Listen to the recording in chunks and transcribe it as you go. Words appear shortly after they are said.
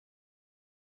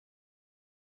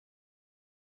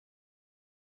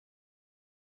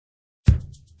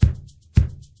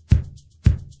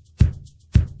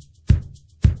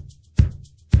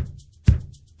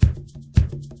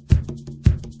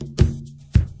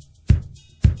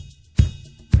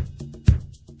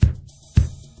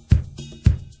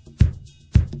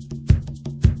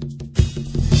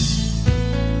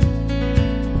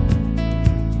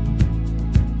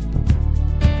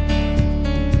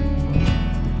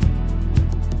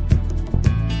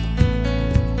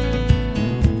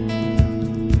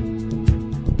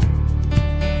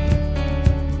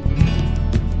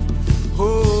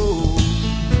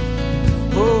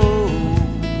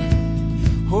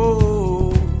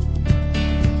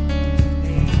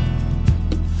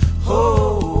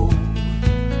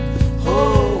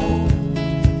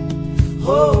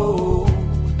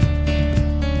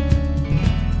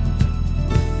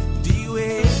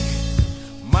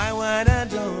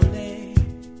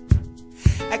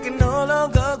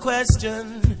ever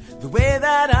question the way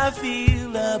that I feel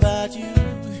about you.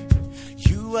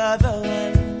 You are the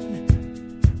one.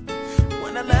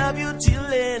 Wanna love you till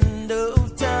end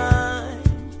of time.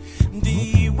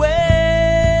 Ndiwe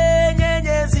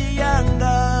nyenyezi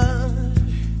yanga,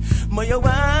 moyo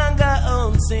wanga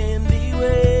onse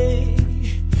ndiwe.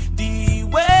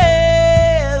 Ndiwe,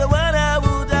 the one I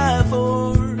would die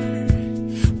for.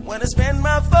 Wanna spend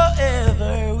my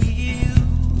forever with you.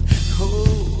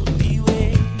 Oh,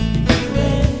 Ndiwe, Ndiwe,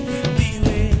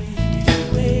 Ndiwe,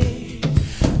 Ndiwe.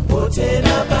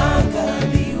 Potera banga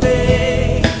Ndiwe.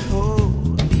 Oh,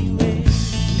 Ndiwe,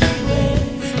 Ndiwe,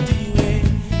 Ndiwe,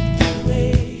 Ndiwe.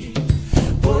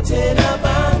 Potera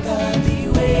banga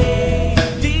Ndiwe.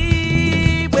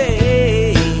 Ndiwe,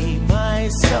 my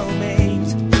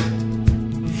soulmate.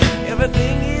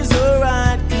 Everything is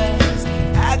alright 'cause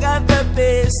I got the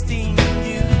best in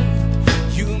you.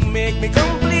 You make me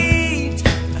complete.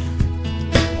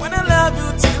 Wanna love you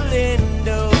till end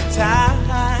of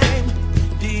time.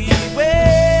 Ndiwe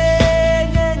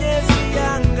nyenyezi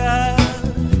yanga,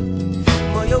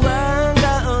 moyo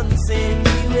wanga onse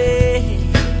ndiwe.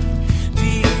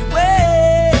 Ndiwe,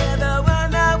 the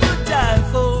one I would die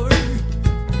for.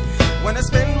 Wanna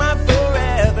spend my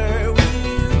forever with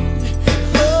you.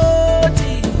 Oh,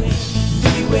 Ndiwe,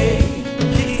 Ndiwe,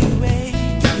 Ndiwe,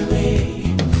 Ndiwe.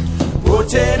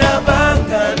 Potera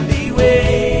banga Ndiwe.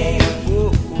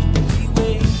 Oh, Ndiwe,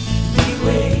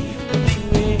 Ndiwe,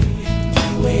 Ndiwe,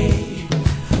 Ndiwe.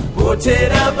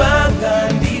 Potera banga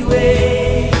Ndiwe.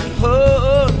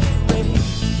 Oh, Ndiwe,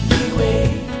 Ndiwe,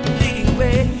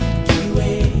 Ndiwe, Ndiwe.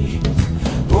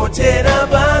 Potera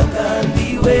banga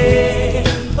Ndiwe.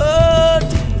 Oh,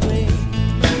 Ndiwe,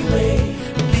 Ndiwe,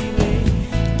 Ndiwe,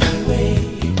 Ndiwe.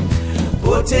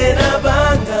 Potera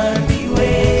banga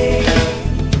Ndiwe.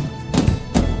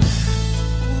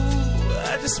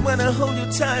 Ooh, I just wanna hold you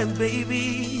tight,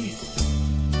 baby.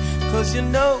 'Cause you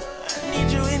know I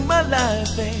need you in my life,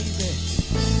 baby.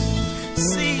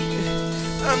 See,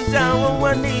 I'm down on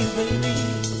one knee, baby,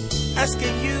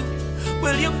 asking you,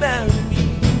 will you marry me?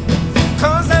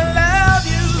 'Cause I love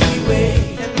you,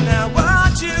 and I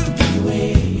want you,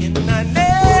 and I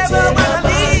never wanna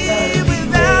leave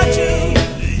without you.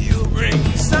 You bring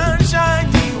sunshine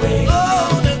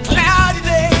on a cloudy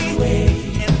day,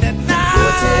 and at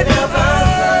night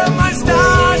above my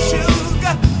star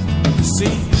sugar.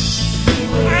 See,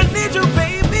 I need you,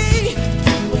 baby.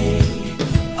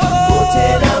 Oh,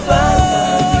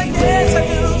 yes I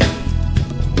do.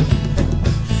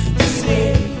 See,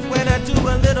 when I do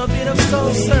a little bit of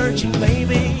soul searching,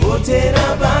 baby. Potera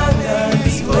banga